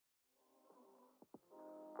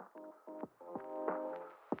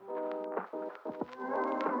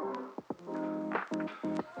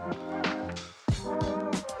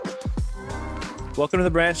Welcome to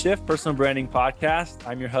the Brand Shift Personal Branding Podcast.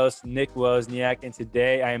 I'm your host, Nick Wozniak, and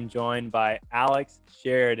today I am joined by Alex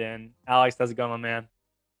Sheridan. Alex, how's it going, my man?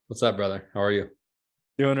 What's up, brother? How are you?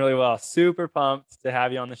 Doing really well. Super pumped to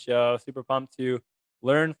have you on the show. Super pumped to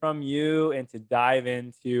learn from you and to dive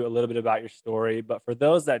into a little bit about your story. But for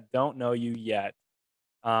those that don't know you yet,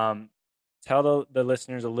 tell the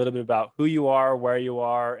listeners a little bit about who you are, where you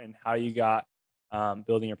are, and how you got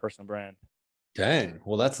building your personal brand. Dang.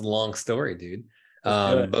 Well, that's a long story, dude.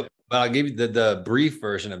 But I'll give you the brief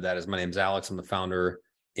version of that. Is my name's Alex. I'm the founder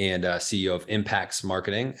and CEO of Impacts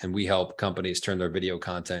Marketing, and we help companies turn their video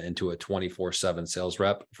content into a 24/7 sales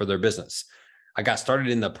rep for their business. I got started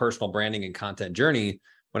in the personal branding and content journey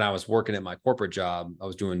when I was working at my corporate job. I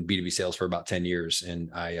was doing B2B sales for about 10 years, and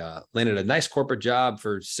I landed a nice corporate job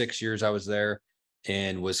for 6 years. I was there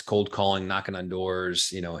and was cold calling, knocking on doors,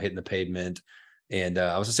 hitting the pavement. And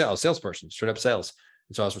I was a salesperson, straight up sales.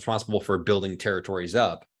 And so I was responsible for building territories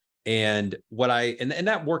up. And and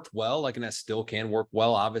that worked well, and that still can work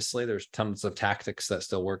well. Obviously, there's tons of tactics that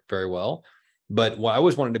still work very well. But I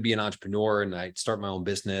always wanted to be an entrepreneur, and I start my own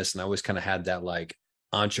business. And I always kind of had that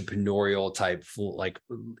entrepreneurial type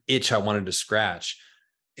itch I wanted to scratch.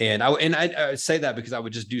 And I say that because I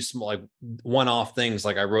would just do some one-off things.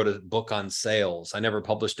 Like I wrote a book on sales. I never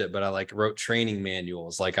published it, but I wrote training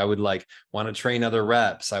manuals. I would want to train other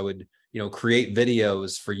reps. I would, create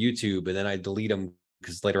videos for YouTube, and then I delete them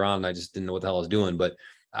because later on I just didn't know what the hell I was doing. But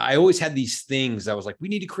I always had these things. I was like, we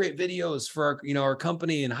need to create videos for our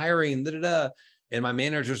company and hiring, And my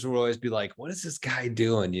managers would always be like, what is this guy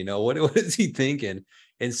doing? What is he thinking?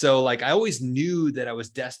 And so I always knew that I was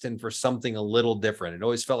destined for something a little different. It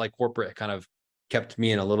always felt like corporate kind of kept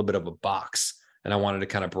me in a little bit of a box, and I wanted to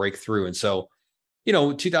kind of break through. And so,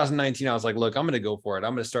 2019, I was like, look, I'm going to go for it.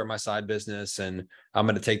 I'm going to start my side business, and I'm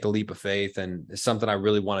going to take the leap of faith. And it's something I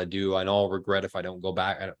really want to do. I know I'll regret if I don't go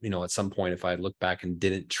back, at some point, if I look back and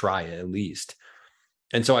didn't try it at least.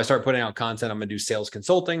 And so I started putting out content. I'm going to do sales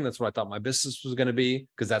consulting. That's what I thought my business was going to be,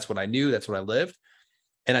 because that's what I knew. That's what I lived.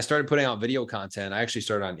 And I started putting out video content. I actually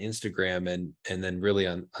started on Instagram and then really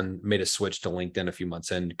made a switch to LinkedIn a few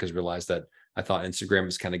months in, because I realized that I thought Instagram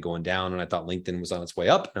was kind of going down and I thought LinkedIn was on its way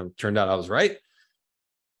up. And it turned out I was right.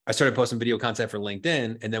 I started posting video content for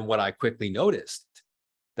LinkedIn. And then what I quickly noticed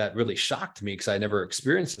that really shocked me, because I never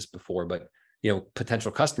experienced this before, but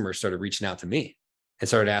potential customers started reaching out to me and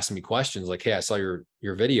started asking me questions like, hey, I saw your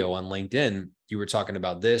video on LinkedIn. You were talking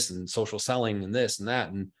about this and social selling and this and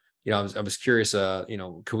that. And I was curious,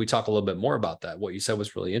 could we talk a little bit more about that? What you said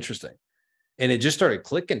was really interesting. And it just started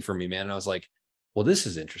clicking for me, man. And I was like, well, this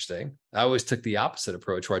is interesting. I always took the opposite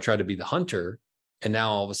approach, where I tried to be the hunter. And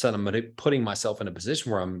now all of a sudden I'm putting myself in a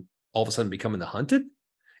position where I'm all of a sudden becoming the hunted.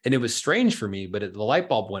 And it was strange for me, but the light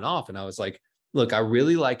bulb went off, and I was like, look, I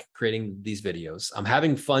really like creating these videos. I'm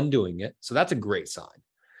having fun doing it. So that's a great sign.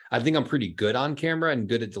 I think I'm pretty good on camera and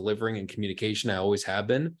good at delivering and communication. I always have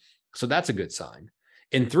been. So that's a good sign.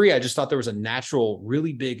 And 3, I just thought there was a natural,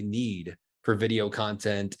 really big need for video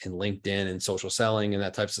content and LinkedIn and social selling and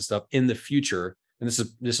that types of stuff in the future. And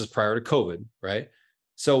this is prior to COVID, right?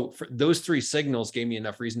 So for those 3 signals gave me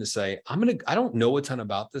enough reason to say, I don't know a ton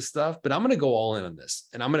about this stuff, but I'm going to go all in on this,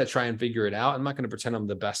 and I'm going to try and figure it out. I'm not going to pretend I'm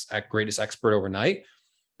the greatest expert overnight,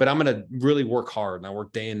 but I'm going to really work hard. And I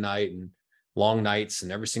work day and night and long nights,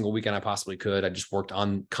 and every single weekend I possibly could. I just worked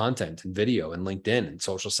on content and video and LinkedIn and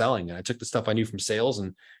social selling. And I took the stuff I knew from sales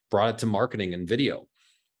and brought it to marketing and video.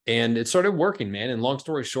 And it started working, man. And long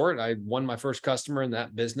story short, I won my first customer in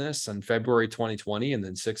that business in February 2020. And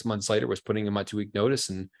then 6 months later was putting in my 2-week notice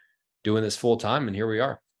and doing this full time. And here we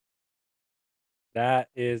are. That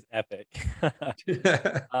is epic.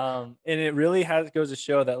 And it really goes to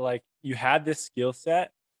show that you had this skill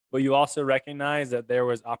set, but you also recognize that there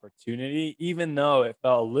was opportunity, even though it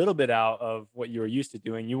fell a little bit out of what you were used to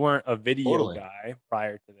doing. You weren't a video guy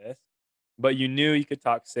prior to this, but you knew you could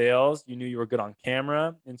talk sales. You knew you were good on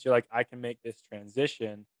camera. And so you're like, I can make this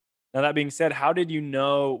transition. Now, that being said, how did you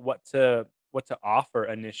know what to offer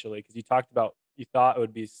initially? Because you talked about, you thought it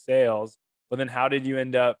would be sales, but then how did you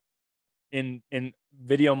end up in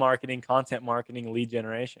video marketing, content marketing, lead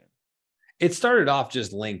generation? It started off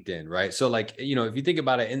just LinkedIn, right? So if you think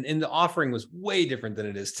about it, and the offering was way different than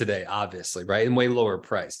it is today, obviously, right? And way lower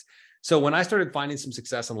priced. So when I started finding some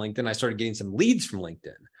success on LinkedIn, I started getting some leads from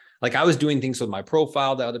LinkedIn. I was doing things with my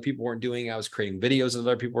profile that other people weren't doing. I was creating videos that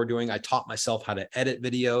other people were doing. I taught myself how to edit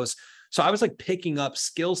videos. So I was picking up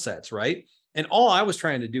skill sets, right? And all I was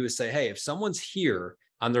trying to do is say, hey, if someone's here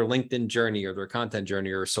on their LinkedIn journey or their content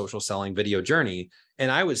journey or social selling video journey, and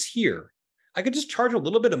I was here, I could just charge a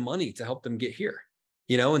little bit of money to help them get here.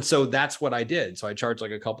 And so that's what I did. So I charged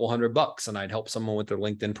like a couple $100 and I'd help someone with their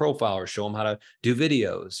LinkedIn profile or show them how to do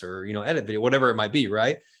videos or, edit video, whatever it might be.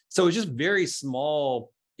 Right. So it's just very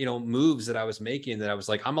small, moves that I was making that I was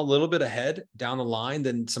like, I'm a little bit ahead down the line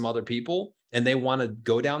than some other people, and they want to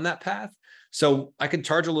go down that path. So I could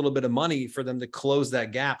charge a little bit of money for them to close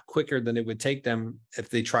that gap quicker than it would take them if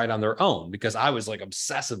they tried on their own, because I was like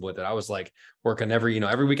obsessive with it. I was like working every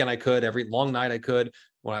weekend I could, every long night I could.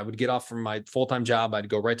 When I would get off from my full-time job, I'd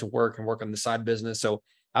go right to work and work on the side business. So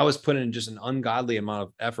I was putting in just an ungodly amount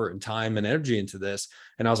of effort and time and energy into this.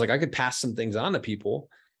 And I was like, I could pass some things on to people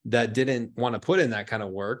that didn't want to put in that kind of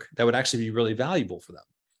work that would actually be really valuable for them.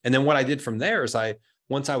 And then what I did from there is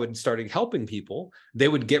once I would start helping people, they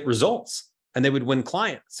would get results and they would win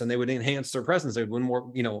clients and they would enhance their presence. They would win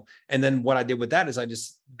more, and then what I did with that is I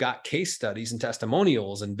just got case studies and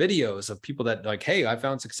testimonials and videos of people that like, hey, I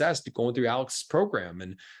found success going through Alex's program.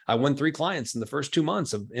 And I won 3 clients in the first 2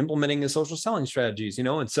 months of implementing his social selling strategies,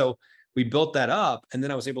 and so we built that up, and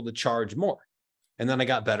then I was able to charge more, and then I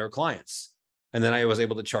got better clients. And then I was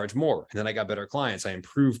able to charge more. And then I got better clients. I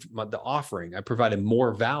improved the offering. I provided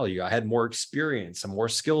more value. I had more experience and more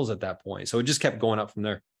skills at that point. So it just kept going up from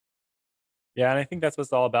there. Yeah, and I think that's what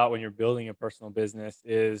it's all about when you're building a personal business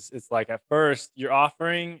is it's like at first your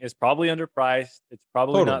offering is probably underpriced, it's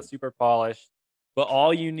probably not Totally. super polished, but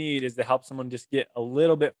all you need is to help someone just get a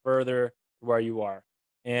little bit further to where you are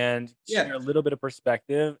and Yeah. share a little bit of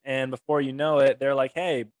perspective. And before you know it, they're like,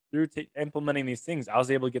 hey, through implementing these things, I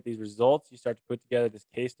was able to get these results. You start to put together this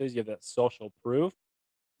case studies, you have that social proof.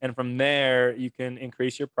 And from there, you can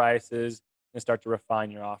increase your prices and start to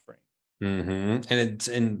refine your offering. And it's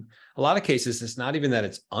in a lot of cases, it's not even that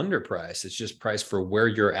it's underpriced. It's just priced for where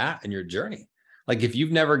you're at in your journey. Like if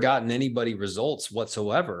you've never gotten anybody results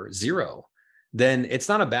whatsoever, zero, then it's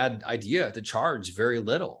not a bad idea to charge very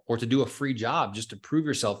little or to do a free job just to prove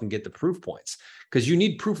yourself and get the proof points. Because you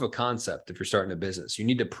need proof of concept if you're starting a business. You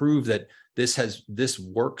need to prove that this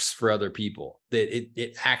works for other people, that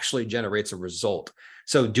it actually generates a result.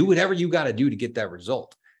 So do whatever you got to do to get that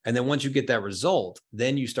result. And then once you get that result,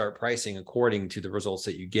 then you start pricing according to the results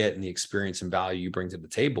that you get and the experience and value you bring to the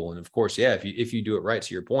table. And of course, yeah, if you do it right,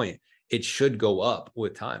 to your point, it should go up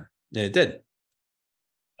with time. And it did.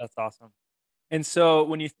 That's awesome. And so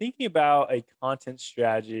when you're thinking about a content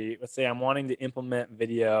strategy, let's say I'm wanting to implement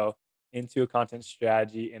video into a content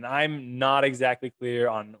strategy and I'm not exactly clear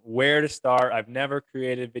on where to start. I've never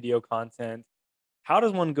created video content. How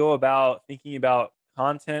does one go about thinking about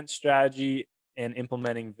content strategy and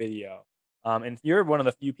implementing video? And you're one of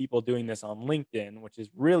the few people doing this on LinkedIn, which is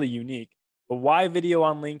really unique. But why video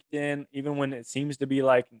on LinkedIn, even when it seems to be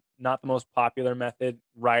like not the most popular method?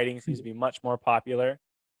 Writing seems to be much more popular.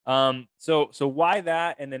 So why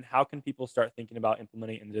that? And then how can people start thinking about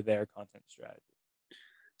implementing it into their content strategy?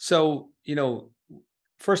 So,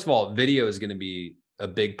 first of all, video is going to be a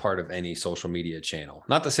big part of any social media channel.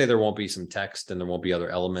 Not to say there won't be some text and there won't be other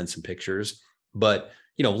elements and pictures, but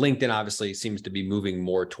LinkedIn obviously seems to be moving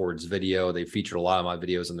more towards video. They featured a lot of my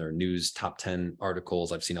videos in their news top 10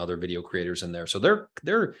 articles. I've seen other video creators in there. So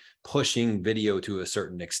they're pushing video to a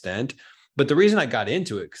certain extent. But the reason I got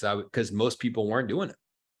into it because most people weren't doing it.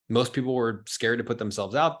 Most people were scared to put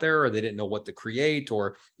themselves out there, or they didn't know what to create,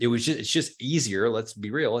 or it's just easier. Let's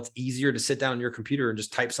be real. It's easier to sit down on your computer and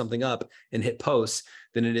just type something up and hit post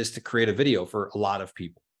than it is to create a video for a lot of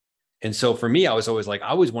people. And so for me, I was always like, I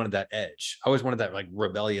always wanted that edge. I always wanted that like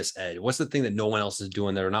rebellious edge. What's the thing that no one else is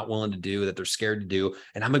doing that they're not willing to do, that they're scared to do?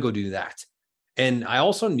 And I'm gonna go do that. And I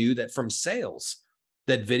also knew that from sales,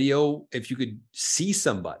 that video, if you could see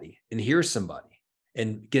somebody and hear somebody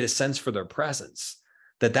and get a sense for their presence,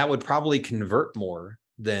 that would probably convert more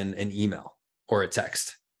than an email or a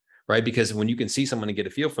text, right? Because when you can see someone and get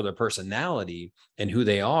a feel for their personality and who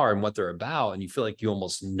they are and what they're about, and you feel like you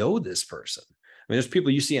almost know this person. I mean, there's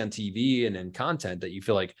people you see on TV and in content that you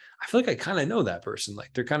feel like I kind of know that person.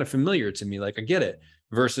 Like they're kind of familiar to me. Like I get it.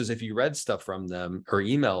 Versus if you read stuff from them or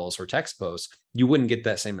emails or text posts, you wouldn't get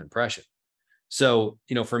that same impression. So,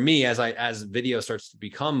 for me, as video starts to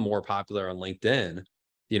become more popular on LinkedIn,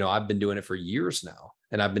 I've been doing it for years now.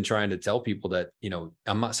 And I've been trying to tell people that,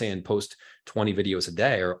 I'm not saying post 20 videos a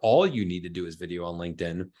day or all you need to do is video on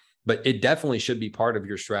LinkedIn, but it definitely should be part of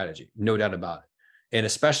your strategy. No doubt about it. And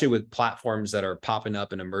especially with platforms that are popping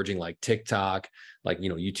up and emerging like TikTok, like,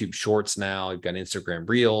 YouTube Shorts now, you've got Instagram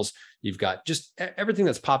Reels, you've got just everything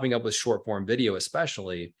that's popping up with short form video,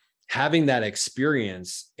 especially having that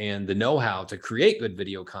experience and the know-how to create good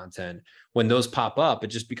video content, when those pop up, it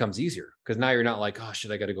just becomes easier because now you're not like, oh shit,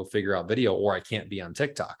 I got to go figure out video, or I can't be on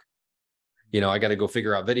TikTok. I got to go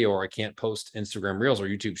figure out video, or I can't post Instagram Reels or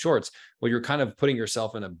YouTube Shorts. Well, you're kind of putting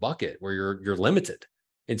yourself in a bucket where you're limited.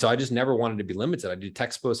 And so I just never wanted to be limited. I do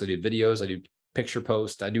text posts, I do videos, I do picture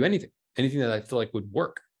posts, I do anything that I feel like would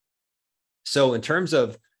work. So in terms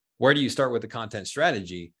of where do you start with the content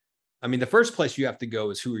strategy? I mean, the first place you have to go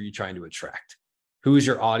is, who are you trying to attract? Who is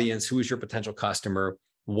your audience? Who is your potential customer?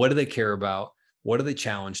 What do they care about? What are they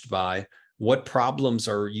challenged by? What problems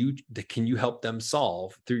can you help them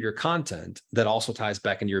solve through your content that also ties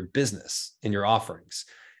back into your business and your offerings?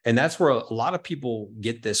 And that's where a lot of people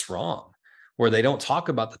get this wrong, where they don't talk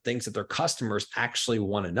about the things that their customers actually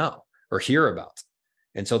want to know or hear about.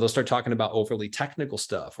 And so they'll start talking about overly technical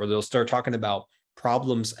stuff, or they'll start talking about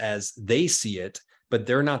problems as they see it, but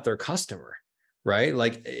they're not their customer, right?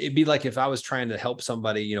 Like, it'd be like if I was trying to help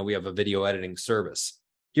somebody, we have a video editing service.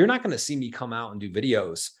 You're not going to see me come out and do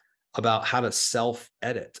videos about how to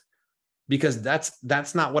self-edit, because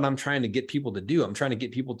that's not what I'm trying to get people to do. I'm trying to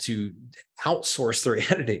get people to outsource their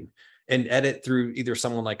editing and edit through either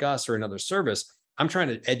someone like us or another service. I'm trying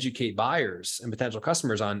to educate buyers and potential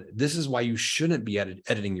customers on, this is why you shouldn't be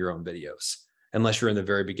editing your own videos unless you're in the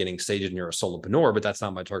very beginning stages and you're a solopreneur, but that's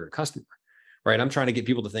not my target customer, right? I'm trying to get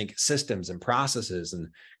people to think systems and processes and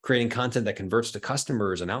creating content that converts to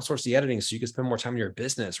customers and outsource the editing so you can spend more time in your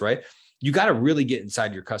business, right? You got to really get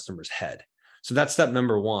inside your customer's head. So that's step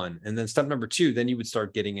number one. And then step number two, then you would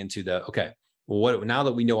start getting into okay, well, now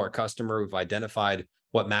that we know our customer, we've identified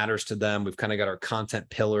what matters to them, we've kind of got our content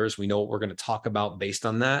pillars, we know what we're going to talk about based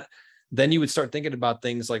on that. Then you would start thinking about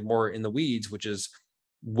things like more in the weeds, which is,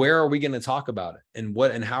 where are we going to talk about it,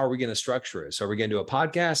 and how are we going to structure it? So are we going to do a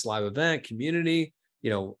podcast, live event, community,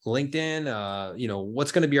 LinkedIn,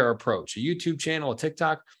 what's going to be our approach? A YouTube channel, a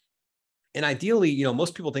TikTok? And ideally,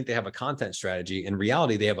 most people think they have a content strategy. In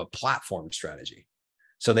reality, they have a platform strategy.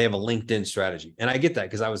 So they have a LinkedIn strategy. And I get that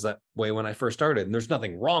because I was that way when I first started, and there's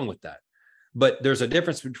nothing wrong with that. But there's a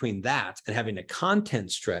difference between that and having a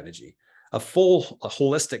content strategy, a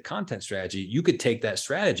holistic content strategy. You could take that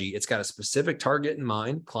strategy. It's got a specific target in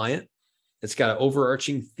mind, client. It's got an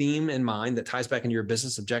overarching theme in mind that ties back into your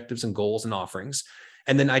business objectives and goals and offerings.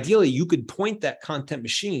 And then ideally, you could point that content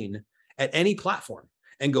machine at any platform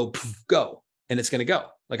and go, and it's going to go.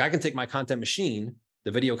 Like, I can take my content machine,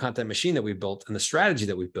 the video content machine that we've built and the strategy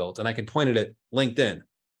that we've built, and I can point it at LinkedIn,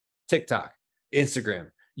 TikTok, Instagram,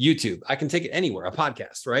 YouTube. I can take it anywhere, a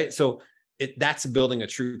podcast, right? So that's building a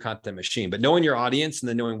true content machine. But knowing your audience and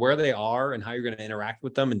then knowing where they are and how you're going to interact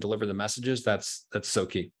with them and deliver the messages, that's so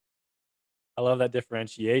key. I love that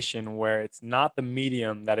differentiation where it's not the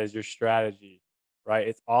medium that is your strategy, right?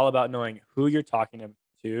 It's all about knowing who you're talking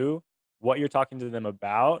to, what you're talking to them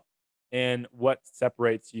about, and what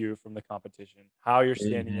separates you from the competition, how you're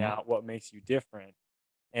standing Mhm. out, what makes you different.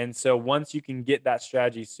 And so once you can get that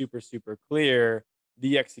strategy super, super clear,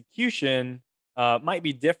 the execution might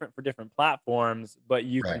be different for different platforms, but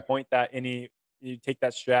you can Right. you take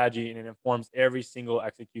that strategy and it informs every single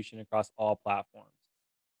execution across all platforms.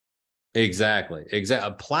 Exactly.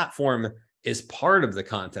 A platform is part of the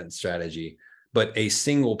content strategy, but a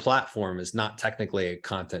single platform is not technically a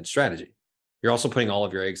content strategy. You're also putting all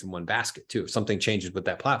of your eggs in one basket too. If something changes with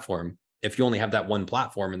that platform, if you only have that one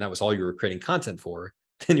platform and that was all you were creating content for,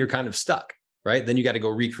 then you're kind of stuck, right? Then you got to go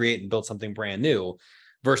recreate and build something brand new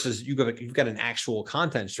versus you've got an actual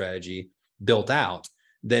content strategy built out,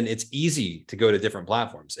 then it's easy to go to different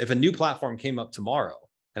platforms. If a new platform came up tomorrow,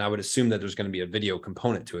 and I would assume that there's going to be a video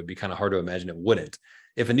component to it. It'd be kind of hard to imagine it wouldn't.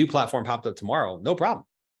 If a new platform popped up tomorrow, no problem.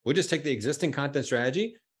 We'll just take the existing content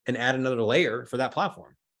strategy and add another layer for that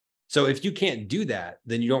platform. So if you can't do that,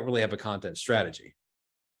 then you don't really have a content strategy.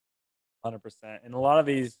 100%. And a lot of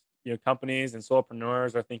these, companies and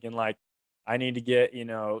solopreneurs are thinking like, I need to get,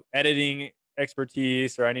 editing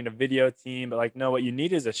expertise or I need a video team. But like, no, what you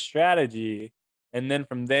need is a strategy. And then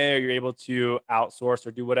from there, you're able to outsource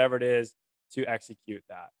or do whatever it is to execute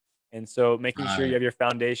that. And so making sure you Right. have your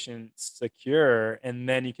foundation secure and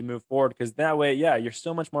then you can move forward because that way, yeah, you're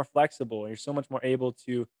so much more flexible. You're so much more able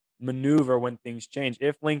to maneuver when things change.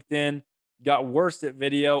 If LinkedIn got worse at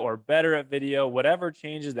video or better at video, whatever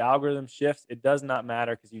changes, the algorithm shifts, it does not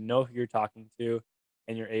matter because you know who you're talking to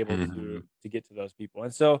and you're able Mhm. to get to those people.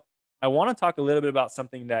 And so I want to talk a little bit about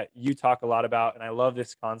something that you talk a lot about and I love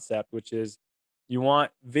this concept, which is you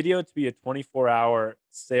want video to be a 24-hour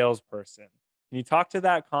salesperson. Can you talk to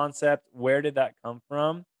that concept? Where did that come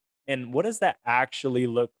from? And what does that actually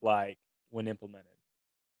look like when implemented?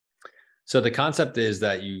 So the concept is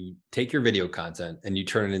that you take your video content and you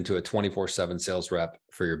turn it into a 24/7 sales rep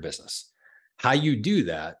for your business. How you do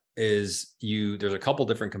that is there's a couple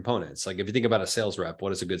different components. Like if you think about a sales rep, what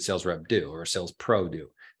does a good sales rep do or a sales pro do?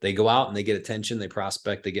 They go out and they get attention, they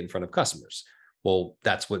prospect, they get in front of customers. Well,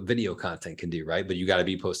 that's what video content can do, right? But you got to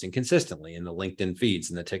be posting consistently in the LinkedIn feeds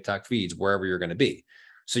and the TikTok feeds, wherever you're going to be.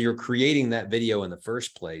 So you're creating that video in the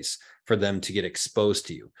first place for them to get exposed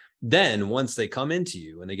to you. Then once they come into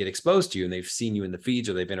you and they get exposed to you and they've seen you in the feeds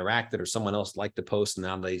or they've interacted or someone else liked the post and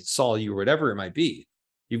now they saw you or whatever it might be,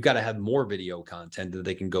 you've got to have more video content that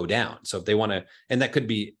they can go down. So if they want to, and that could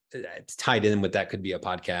be tied in with, that could be a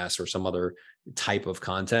podcast or some other type of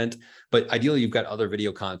content. But ideally, you've got other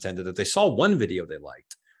video content that if they saw one video they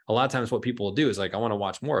liked, a lot of times what people will do is like, I want to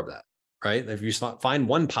watch more of that, right? If you find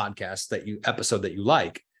one podcast episode that you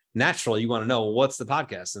like, naturally you want to know, well, what's the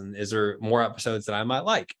podcast and is there more episodes that I might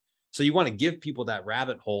like? So you want to give people that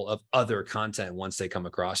rabbit hole of other content once they come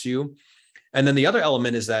across you. And then the other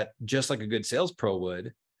element is that just like a good sales pro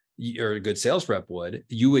would, or a good sales rep would,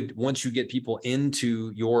 once you get people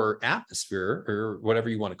into your atmosphere or whatever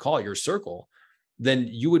you want to call it, your circle, then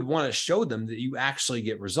you would want to show them that you actually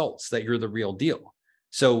get results, that you're the real deal.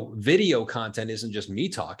 So video content isn't just me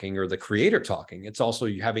talking or the creator talking. It's also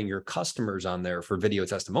you having your customers on there for video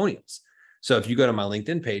testimonials. So if you go to my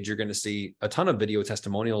LinkedIn page, you're going to see a ton of video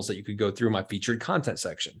testimonials that you could go through my featured content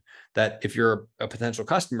section. That if you're a potential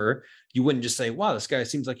customer, you wouldn't just say, wow, this guy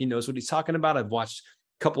seems like he knows what he's talking about. I've watched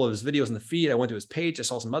a couple of his videos in the feed. I went to his page. I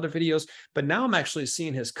saw some other videos, but now I'm actually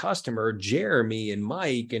seeing his customer, Jeremy and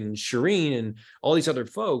Mike and Sheridan and all these other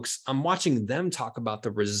folks. I'm watching them talk about the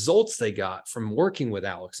results they got from working with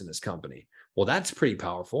Alex and his company. Well, that's pretty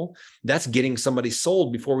powerful. That's getting somebody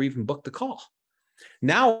sold before we even book the call.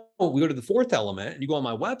 Now we go to the fourth element and you go on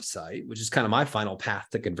my website, which is kind of my final path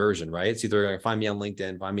to conversion, right? It's either find me on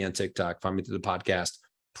LinkedIn, find me on TikTok, find me through the podcast,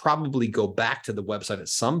 probably go back to the website at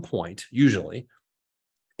some point, usually.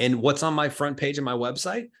 And what's on my front page of my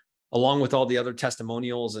website, along with all the other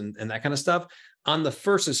testimonials and that kind of stuff, on the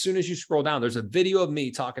first, as soon as you scroll down, there's a video of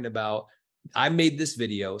me talking about, I made this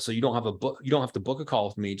video so you don't have to book a call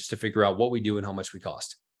with me just to figure out what we do and how much we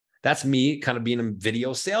cost. That's me kind of being a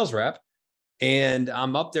video sales rep. And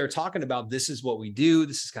I'm up there talking about, this is what we do.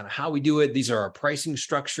 This is kind of how we do it. These are our pricing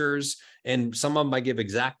structures. And some of them I give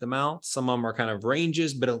exact amounts. Some of them are kind of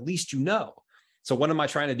ranges, but at least you know. So what am I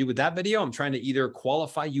trying to do with that video? I'm trying to either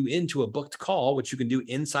qualify you into a booked call, which you can do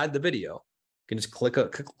inside the video. You can just click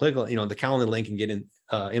the calendar link and get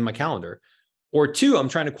in my calendar. Or two, I'm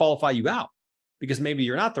trying to qualify you out because maybe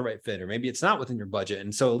you're not the right fit or maybe it's not within your budget.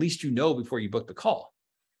 And so at least you know before you book the call.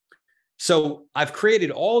 So I've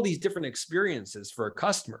created all these different experiences for a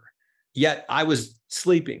customer, yet I was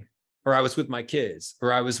sleeping or I was with my kids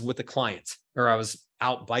or I was with a client or I was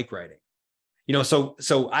out bike riding.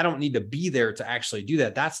 So I don't need to be there to actually do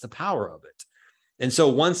that. That's the power of it. And so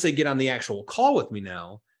once they get on the actual call with me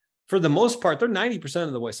now, for the most part, they're 90%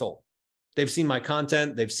 of the way sold. They've seen my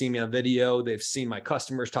content. They've seen me on video. They've seen my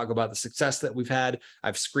customers talk about the success that we've had.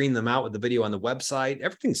 I've screened them out with the video on the website.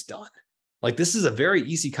 Everything's done. Like this is a very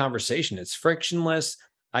easy conversation. It's frictionless.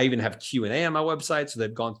 I even have Q&A on my website. So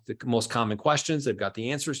they've gone through the most common questions. They've got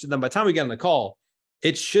the answers to them. By the time we get on the call,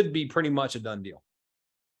 it should be pretty much a done deal.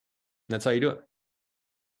 And that's how you do it.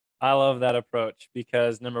 I love that approach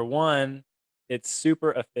because number one, it's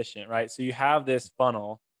super efficient, right? So you have this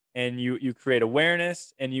funnel and you create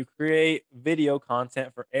awareness and you create video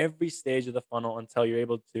content for every stage of the funnel until you're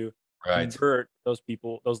able to Right. convert those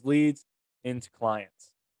people, those leads into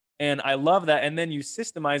clients. And I love that. And then you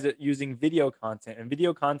systemize it using video content. And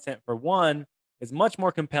video content, for one, is much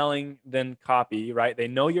more compelling than copy, right? They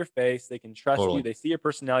know your face. They can trust you. Totally. They see your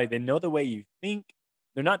personality. They know the way you think.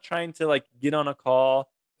 They're not trying to like get on a call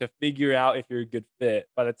to figure out if you're a good fit.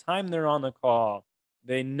 By the time they're on the call,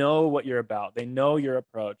 they know what you're about. They know your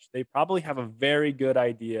approach. They probably have a very good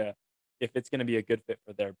idea if it's going to be a good fit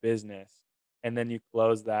for their business. And then you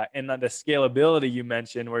close that. And the scalability you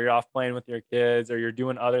mentioned, where you're off playing with your kids or you're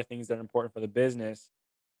doing other things that are important for the business,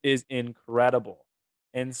 is incredible.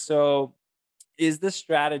 And so, is the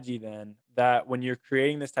strategy then that when you're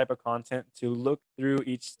creating this type of content to look through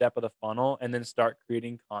each step of the funnel and then start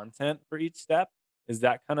creating content for each step? Is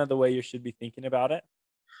that kind of the way you should be thinking about it?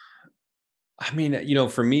 I mean,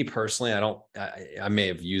 for me personally, I may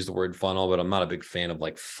have used the word funnel, but I'm not a big fan of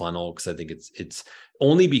like funnel because I think it's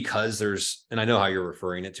only because and I know how you're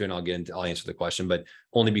referring it to, and I'll answer the question, but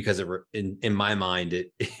only because in my mind,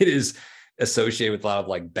 it is associated with a lot of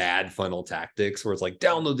like bad funnel tactics where it's like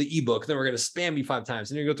download the ebook, then we're going to spam you 5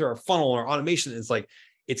 times and you go through our funnel or automation. It's like,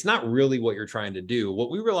 it's not really what you're trying to do.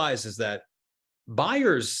 What we realize is that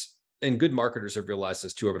buyers and good marketers have realized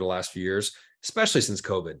this too over the last few years, especially since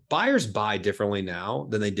COVID. Buyers buy differently now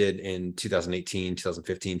than they did in 2018,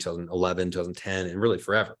 2015, 2011, 2010, and really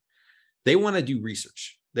forever. They want to do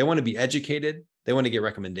research. They want to be educated. They want to get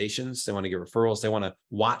recommendations. They want to get referrals. They want to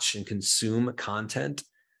watch and consume content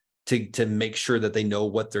to make sure that they know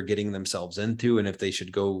what they're getting themselves into and if they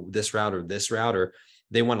should go this route or this route, or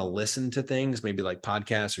they want to listen to things, maybe like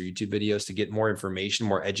podcasts or YouTube videos to get more information,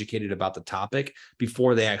 more educated about the topic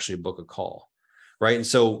before they actually book a call. Right. And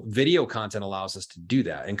so video content allows us to do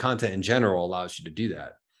that. And content in general allows you to do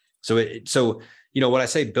that. So, what I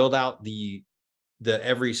say, build out the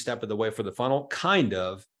every step of the way for the funnel, kind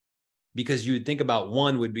of, because you would think about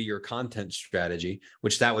one would be your content strategy,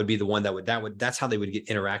 which that would be the one that's how they would get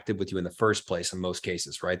interactive with you in the first place in most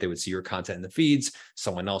cases, right? They would see your content in the feeds,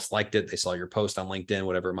 someone else liked it, they saw your post on LinkedIn,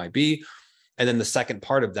 whatever it might be. And then the second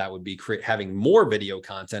part of that would be having more video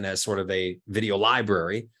content as sort of a video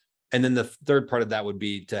library. And then the third part of that would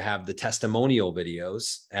be to have the testimonial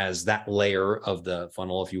videos as that layer of the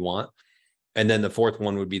funnel, if you want. And then the fourth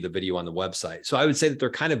one would be the video on the website. So I would say that they're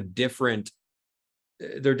kind of different.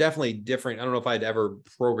 They're definitely different. I don't know if I'd ever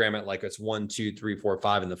program it like it's 1, 2, 3, 4,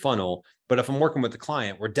 5 in the funnel, but if I'm working with the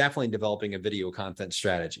client, we're definitely developing a video content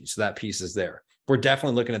strategy. So that piece is there. We're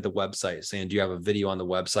definitely looking at the website saying, do you have a video on the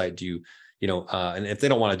website? Do you, and if they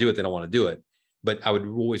don't want to do it, they don't want to do it. But I would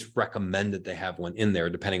always recommend that they have one in there,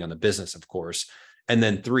 depending on the business, of course. And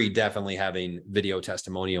then 3, definitely having video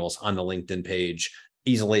testimonials on the LinkedIn page,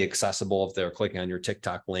 easily accessible if they're clicking on your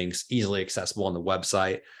TikTok links, easily accessible on the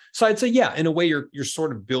website. So I'd say, yeah, in a way, you're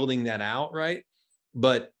sort of building that out, right?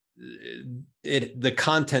 But the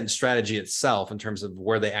content strategy itself, in terms of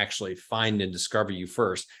where they actually find and discover you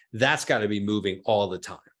first, that's got to be moving all the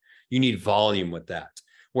time. You need volume with that.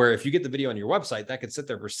 Where if you get the video on your website, that could sit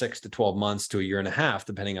there for 6 to 12 months to a year and a half,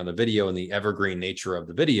 depending on the video and the evergreen nature of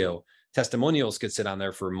the video. Testimonials could sit on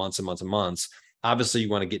there for months and months and months. Obviously, you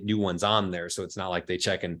want to get new ones on there, so it's not like they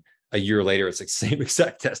check in a year later, it's like the same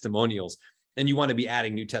exact testimonials. And you want to be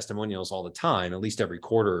adding new testimonials all the time, at least every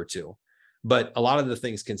quarter or two. But a lot of the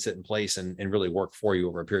things can sit in place and really work for you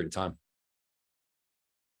over a period of time.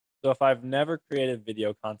 So if I've never created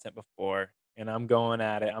video content before and I'm going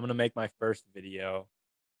at it, I'm gonna make my first video.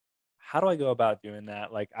 How do I go about doing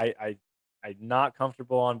that? Like I'm not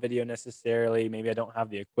comfortable on video necessarily. Maybe I don't have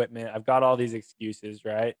the equipment. I've got all these excuses,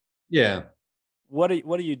 right? Yeah. What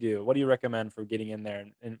do you do? What do you recommend for getting in there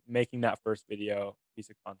and making that first video piece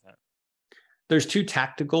of content? There's 2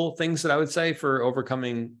 tactical things that I would say for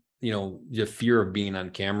overcoming, the fear of being on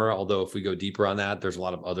camera. Although if we go deeper on that, there's a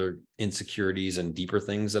lot of other insecurities and deeper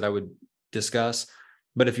things that I would discuss.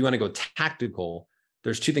 But if you want to go tactical,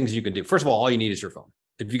 there's 2 things you can do. First of all you need is your phone.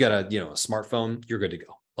 If you got a smartphone, you're good to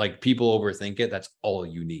go. Like, people overthink it. That's all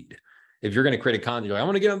you need. If you're going to create a content, you're like, I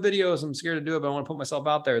want to get on videos, I'm scared to do it, but I want to put myself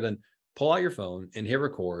out there, then pull out your phone and hit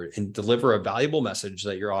record and deliver a valuable message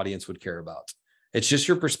that your audience would care about. It's just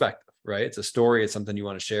your perspective, right? It's a story. It's something you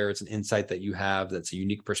want to share. It's an insight that you have that's a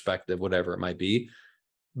unique perspective, whatever it might be.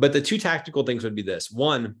 But the 2 tactical things would be this.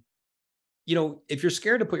 One, if you're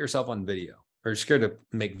scared to put yourself on video or scared to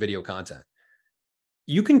make video content,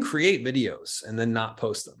 you can create videos and then not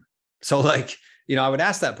post them. So I would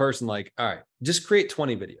ask that person, like, all right, just create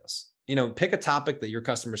 20 videos. Pick a topic that your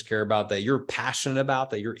customers care about, that you're passionate about,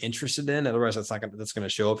 that you're interested in. Otherwise, that's going to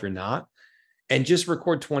show if you're not. And just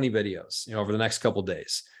record 20 videos, over the next couple of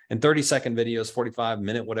days, and 30-second videos,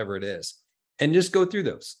 45-minute, whatever it is, and just go through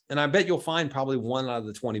those. And I bet you'll find probably 1 out of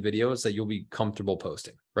the 20 videos that you'll be comfortable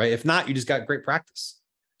posting, right? If not, you just got great practice.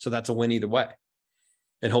 So that's a win either way.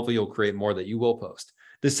 And hopefully you'll create more that you will post.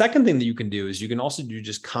 The second thing that you can do is you can also do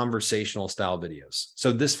just conversational style videos.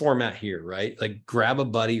 So this format here, right? Like, grab a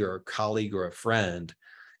buddy or a colleague or a friend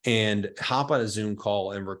and hop on a Zoom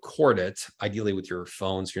call and record it, ideally with your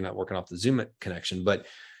phone, so you're not working off the Zoom connection, but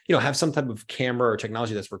have some type of camera or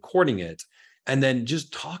technology that's recording it, and then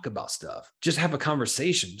just talk about stuff. Just have a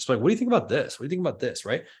conversation. Just like, what do you think about this? What do you think about this?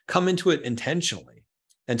 Right? Come into it intentionally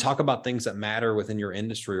and talk about things that matter within your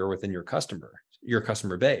industry or within your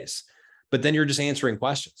customer base. But then you're just answering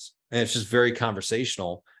questions, and it's just very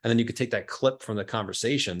conversational. And then you could take that clip from the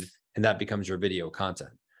conversation and that becomes your video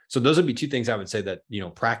content. So those would be 2 things I would say that,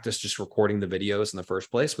 practice just recording the videos in the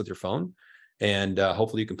first place with your phone, and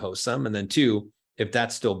hopefully you can post them. And then 2, if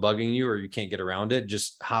that's still bugging you or you can't get around it,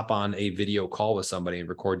 just hop on a video call with somebody and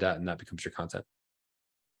record that, and that becomes your content.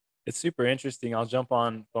 It's super interesting. I'll jump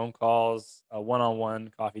on phone calls,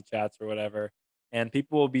 one-on-one coffee chats or whatever, and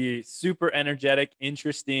people will be super energetic,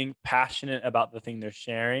 interesting, passionate about the thing they're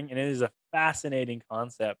sharing, and it is a fascinating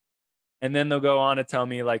concept. And then they'll go on to tell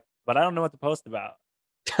me, like, but I don't know what to post about.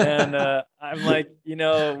 And I'm like,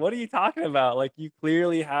 what are you talking about? Like, you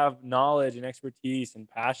clearly have knowledge and expertise and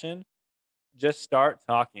passion. Just start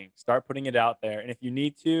talking, start putting it out there. And if you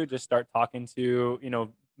need to, just start talking to,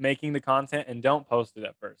 making the content, and don't post it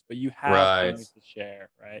at first, but you have Right. things to share,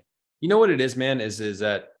 right? You know what it is, man, is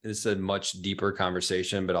that it's a much deeper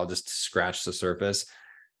conversation, but I'll just scratch the surface.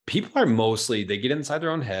 People are mostly, they get inside their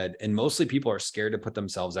own head, and mostly people are scared to put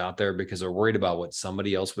themselves out there because they're worried about what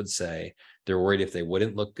somebody else would say. They're worried if they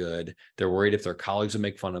wouldn't look good. They're worried if their colleagues would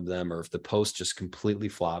make fun of them, or if the post just completely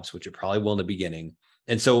flops, which it probably will in the beginning.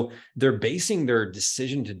 And so they're basing their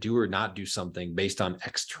decision to do or not do something based on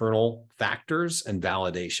external factors and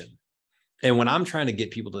validation. And what I'm trying to get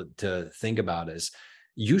people to think about is,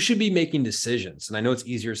 you should be making decisions. And I know it's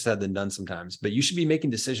easier said than done sometimes, but you should be making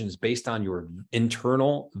decisions based on your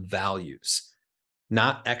internal values,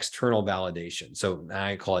 not external validation. So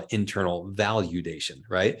I call it internal validation,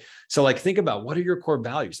 right? So like, think about, what are your core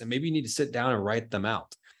values? And maybe you need to sit down and write them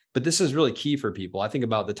out. But this is really key for people. I think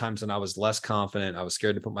about the times when I was less confident, I was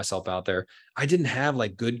scared to put myself out there. I didn't have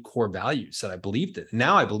like good core values that I believed in.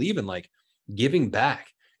 Now I believe in like giving back,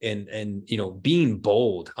 and being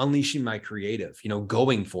bold, unleashing my creative,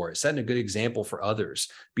 going for it, setting a good example for others,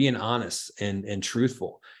 being honest and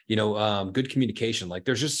truthful, good communication. Like,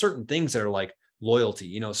 there's just certain things that are like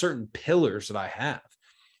loyalty, certain pillars that I have.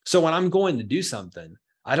 So when I'm going to do something,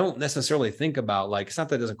 I don't necessarily think about, like, it's not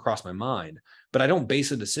that it doesn't cross my mind, but I don't base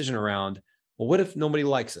a decision around, well, what if nobody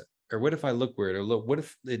likes it? Or what if I look weird? Or look, what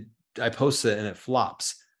if I post it and it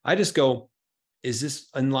flops? I just go, is this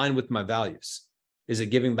in line with my values? Is it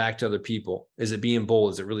giving back to other people? Is it being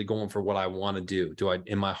bold? Is it really going for what I want to do? Do I,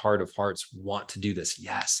 in my heart of hearts, want to do this?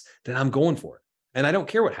 Yes, then I'm going for it. And I don't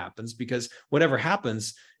care what happens, because whatever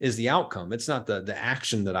happens is the outcome. It's not the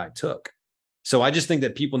action that I took. So I just think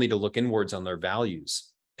that people need to look inwards on their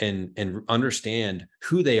values, and understand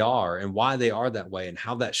who they are and why they are that way and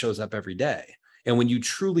how that shows up every day. And when you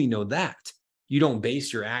truly know that, you don't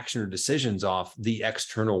base your action or decisions off the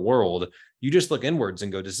external world. You just look inwards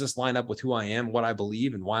and go, does this line up with who I am, what I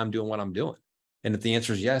believe, and why I'm doing what I'm doing? And if the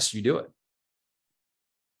answer is yes, you do it.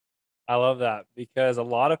 I love that, because a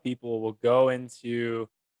lot of people will go into,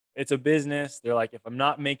 it's a business. They're like, if I'm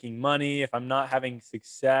not making money, if I'm not having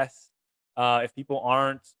success, if people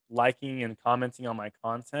aren't liking and commenting on my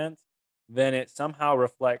content, then it somehow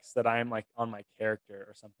reflects that I'm like on my character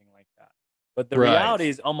or something like that. But the Right. reality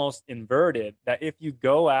is almost inverted, that if you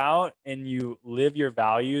go out and you live your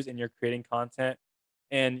values and you're creating content,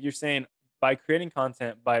 and you're saying, by creating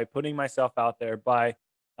content, by putting myself out there, by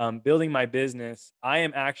building my business, I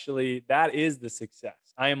am actually, that is the success.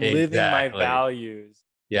 I am living my Exactly. values.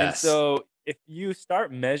 And Yes. so if you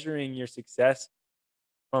start measuring your success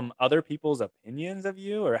from other people's opinions of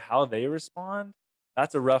you or how they respond,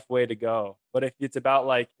 that's a rough way to go. But if it's about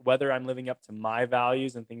like whether I'm living up to my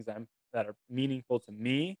values and things that are meaningful to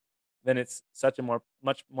me, then it's such a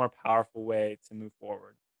much more powerful way to move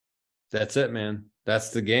forward. That's it, man. That's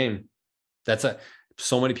the game. That's a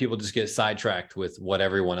So many people just get sidetracked with what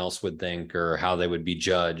everyone else would think or how they would be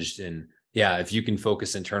judged. And yeah, if you can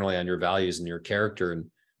focus internally on your values and your character and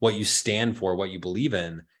what you stand for, what you believe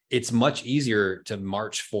in, it's much easier to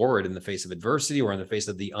march forward in the face of adversity or in the face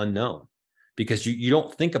of the unknown, because you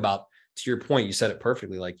don't think about, to your point, you said it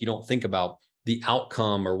perfectly, like, you don't think about the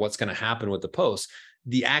outcome or what's going to happen with the post.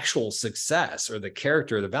 The actual success or the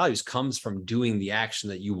character or the values comes from doing the action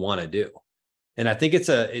that you want to do. And I think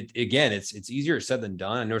again, it's easier said than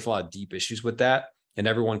done. I know there's a lot of deep issues with that, and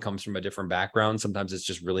everyone comes from a different background. Sometimes it's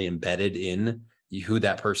just really embedded in who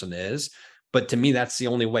that person is. But to me, that's the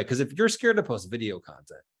only way. Because if you're scared to post video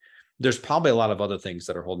content, there's probably a lot of other things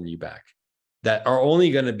that are holding you back, that are only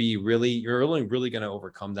going to be really, you're only really going to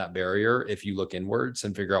overcome that barrier if you look inwards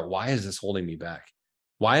and figure out, why is this holding me back?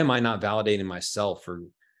 Why am I not validating myself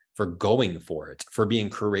for going for it, for being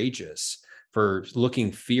courageous, for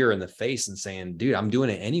looking fear in the face and saying, dude, I'm doing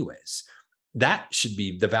it anyways? That should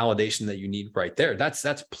be the validation that you need right there.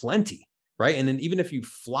 That's plenty, right? And then even if you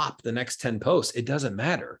flop the next 10 posts, it doesn't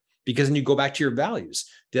matter, because then you go back to your values.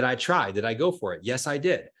 Did I try? Did I go for it? Yes, I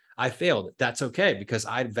did. I failed. That's okay, because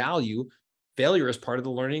I value failure as part of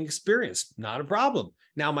the learning experience. Not a problem.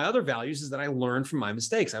 Now, my other values is that I learn from my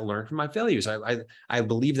mistakes. I learn from my failures. I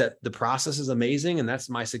believe that the process is amazing, and that's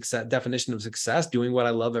my success definition of success: doing what I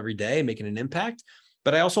love every day, making an impact.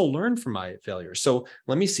 But I also learn from my failures. So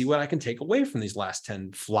let me see what I can take away from these last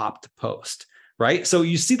 10 flopped posts, right? So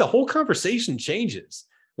you see, the whole conversation changes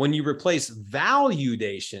when you replace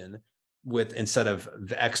validation with, instead of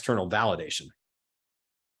the external validation.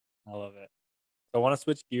 I love it. So I want to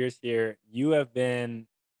switch gears here. You have been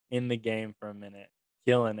in the game for a minute,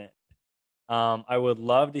 killing it. I would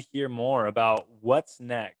love to hear more about what's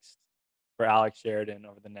next for Alex Sheridan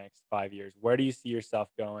over the next 5 years. Where do you see yourself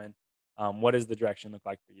going? What does the direction look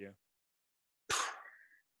like for you?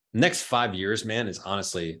 Next 5 years, man, is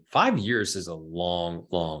honestly 5 years is a long,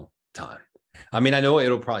 long time. I mean, I know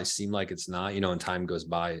it'll probably seem like it's not, and time goes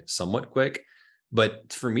by somewhat quick.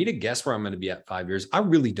 But for me to guess where I'm going to be at 5 years, I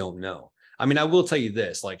really don't know. I mean, I will tell you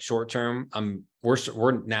this: like short term,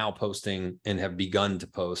 we're now posting and have begun to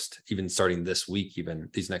post, even starting this week, even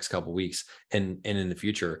these next couple of weeks, and in the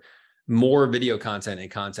future, more video content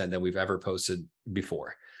and content than we've ever posted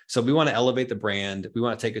before. So we want to elevate the brand. We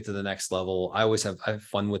want to take it to the next level. I have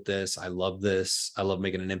fun with this. I love this. I love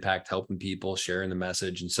making an impact, helping people, sharing the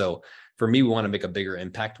message. And so for me, we want to make a bigger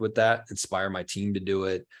impact with that, inspire my team to do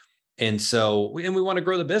it. And so, and we want to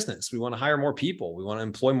grow the business. We want to hire more people. We want to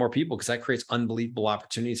employ more people because that creates unbelievable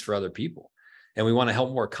opportunities for other people. And we want to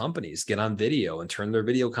help more companies get on video and turn their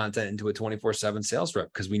video content into a 24/7 sales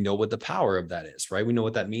rep because we know what the power of that is, right? We know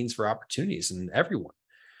what that means for opportunities and everyone.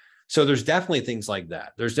 So there's definitely things like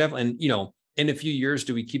that. There's definitely, and in a few years,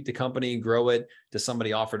 do we keep the company, grow it? Does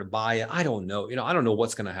somebody offer to buy it? I don't know. I don't know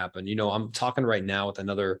what's going to happen. I'm talking right now with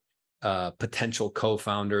another potential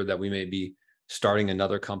co-founder that we may be starting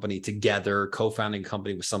another company together, co-founding a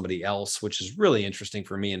company with somebody else, which is really interesting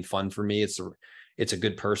for me and fun for me. It's a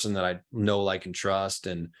good person that I know, like, and trust,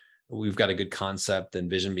 and we've got a good concept and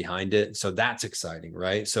vision behind it. So that's exciting,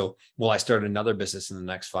 right? So will I start another business in the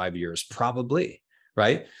next 5 years? Probably.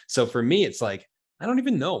 Right. So for me, it's like, I don't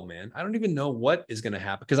even know, man. I don't even know what is going to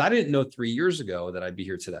happen because I didn't know 3 years ago that I'd be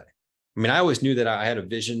here today. I mean, I always knew that I had a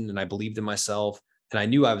vision and I believed in myself and I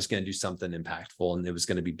knew I was going to do something impactful and it was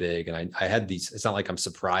going to be big. And I had these, it's not like I'm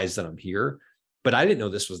surprised that I'm here, but I didn't know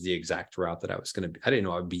this was the exact route that I was going to be. I didn't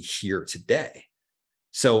know I would be here today.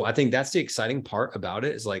 So I think that's the exciting part about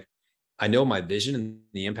it is like, I know my vision and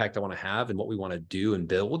the impact I want to have and what we want to do and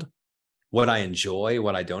build, what I enjoy,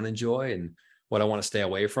 what I don't enjoy, and what I want to stay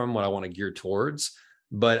away from, what I want to gear towards.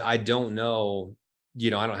 But I don't know, I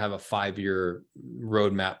don't have a 5-year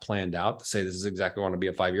roadmap planned out to say this is exactly what I want to be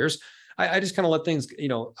at 5 years. I just kind of let things,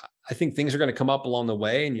 I think things are going to come up along the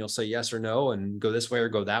way and you'll say yes or no and go this way or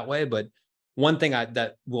go that way. But one thing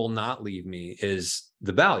that will not leave me is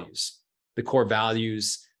the values, the core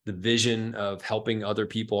values, the vision of helping other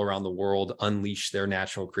people around the world unleash their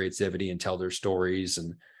natural creativity and tell their stories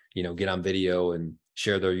and, get on video and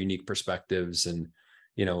share their unique perspectives and,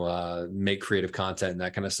 make creative content and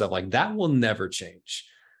that kind of stuff. Like that will never change.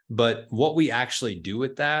 But what we actually do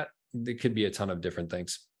with that, it could be a ton of different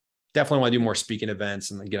things. Definitely want to do more speaking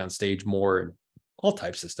events and get on stage more and all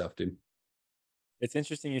types of stuff, dude. It's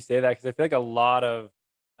interesting you say that because I feel like a lot of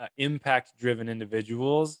impact driven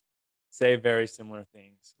individuals say very similar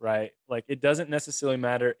things, right? Like it doesn't necessarily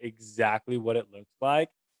matter exactly what it looks like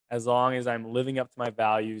as long as I'm living up to my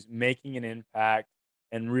values, making an impact,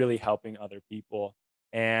 and really helping other people.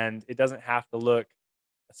 And it doesn't have to look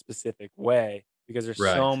a specific way because there's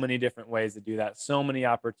Right. so many different ways to do that. So many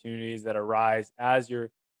opportunities that arise as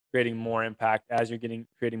you're creating more impact, as you're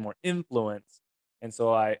creating more influence. And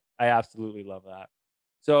so I absolutely love that.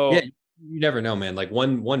 Yeah. So You never know, man. Like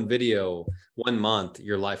one video, 1 month,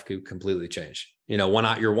 your life could completely change. You're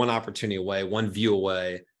one opportunity away, one view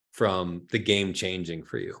away from the game changing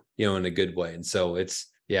for you, in a good way. And so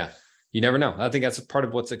yeah, you never know. I think that's part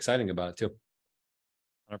of what's exciting about it too.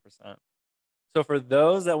 100%. So for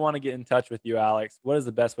those that want to get in touch with you, Alex, what is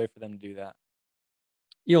the best way for them to do that?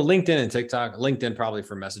 LinkedIn and TikTok. LinkedIn probably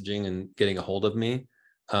for messaging and getting a hold of me.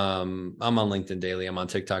 I'm on LinkedIn daily. I'm on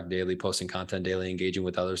TikTok daily, posting content daily, engaging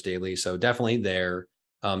with others daily. So definitely there.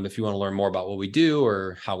 If you want to learn more about what we do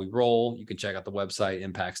or how we roll, you can check out the website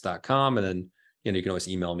impacts.com. And then, you can always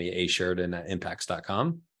email me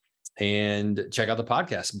asheridan@impacts.com and check out the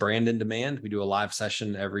podcast, Brand in Demand. We do a live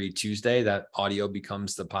session every Tuesday. That audio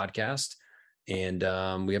becomes the podcast. And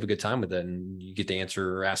we have a good time with it. And you get to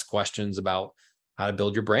answer or ask questions about how to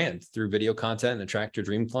build your brand through video content and attract your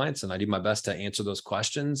dream clients. And I do my best to answer those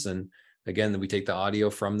questions. And again, we take the audio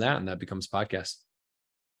from that and that becomes podcast.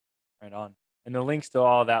 Right on. And the links to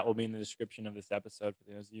all that will be in the description of this episode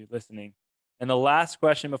for those of you listening. And the last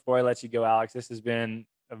question before I let you go, Alex, this has been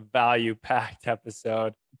a value packed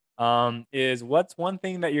episode. Is what's one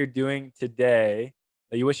thing that you're doing today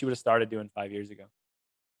that you wish you would have started doing 5 years ago?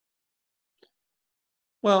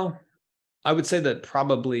 Well, I would say that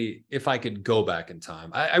probably if I could go back in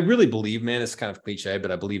time, I really believe, man, it's kind of cliche,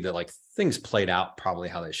 but I believe that like things played out probably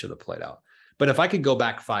how they should have played out. But if I could go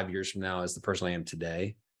back 5 years from now as the person I am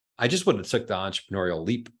today, I just would have took the entrepreneurial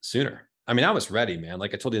leap sooner. I mean, I was ready, man.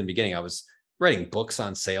 Like I told you in the beginning, I was writing books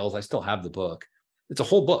on sales. I still have the book. It's a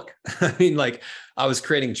whole book. I mean, like I was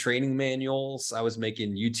creating training manuals. I was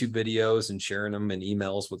making YouTube videos and sharing them in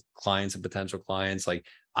emails with clients and potential clients. Like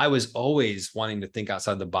I was always wanting to think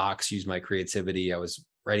outside the box, use my creativity. I was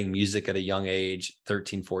writing music at a young age,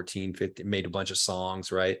 13, 14, 15, made a bunch of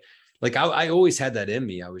songs, right? Like I always had that in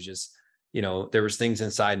me. I was just, there was things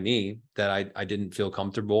inside me that I didn't feel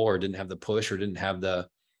comfortable or didn't have the push or didn't have the,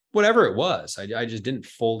 whatever it was. I just didn't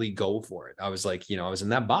fully go for it. I was like, I was in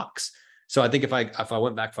that box. So I think if I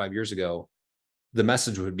went back 5 years ago, the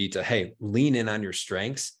message would be to, hey, lean in on your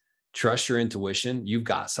strengths, trust your intuition. You've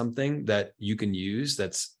got something that you can use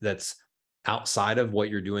that's outside of what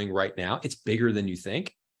you're doing right now. It's bigger than you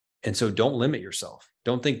think. And so don't limit yourself.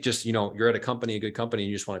 Don't think just, you're at a company, a good company, and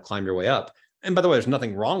you just want to climb your way up. And by the way, there's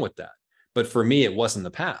nothing wrong with that. But for me, it wasn't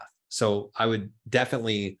the path. So I would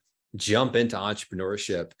definitely jump into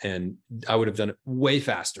entrepreneurship, and I would have done it way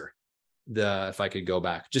faster if I could go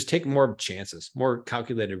back. Just take more chances, more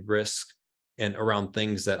calculated risks, and around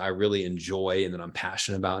things that I really enjoy and that I'm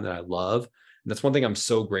passionate about and that I love. And that's one thing I'm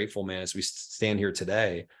so grateful, man, as we stand here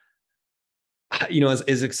today.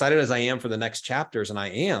 As excited as I am for the next chapters, and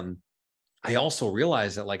I also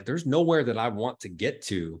realize that like there's nowhere that I want to get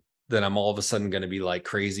to that I'm all of a sudden going to be like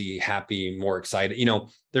crazy, happy, more excited.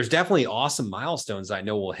 There's definitely awesome milestones I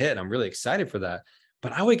know we'll hit. I'm really excited for that.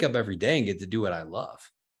 But I wake up every day and get to do what I love.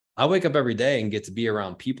 I wake up every day and get to be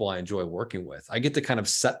around people I enjoy working with. I get to kind of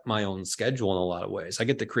set my own schedule in a lot of ways. I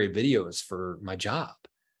get to create videos for my job.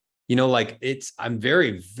 I'm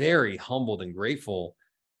very, very humbled and grateful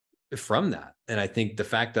from that. And I think the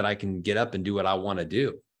fact that I can get up and do what I want to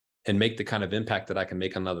do and make the kind of impact that I can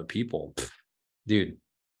make on other people, dude,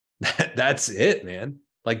 that's it, man.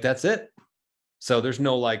 Like, that's it. So there's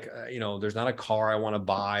no there's not a car I want to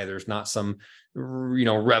buy. There's not some,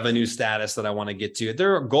 revenue status that I want to get to.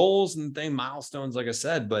 There are goals and milestones, like I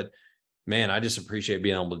said, but man, I just appreciate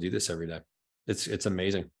being able to do this every day. It's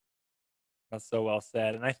amazing. That's so well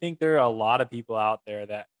said. And I think there are a lot of people out there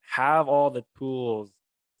that have all the tools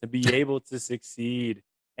to be able to succeed.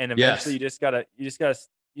 And eventually Yes. you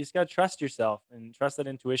just gotta trust yourself and trust that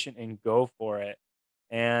intuition and go for it.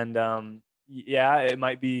 And yeah, it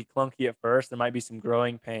might be clunky at first. There might be some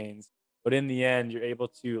growing pains, but in the end, you're able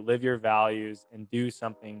to live your values and do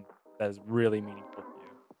something that is really meaningful to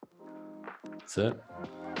you. That's it.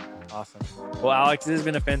 Awesome. Well, Alex, this has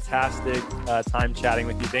been a fantastic time chatting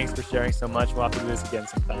with you. Thanks for sharing so much. We'll have to do this again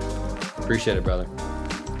sometime. Appreciate it, brother.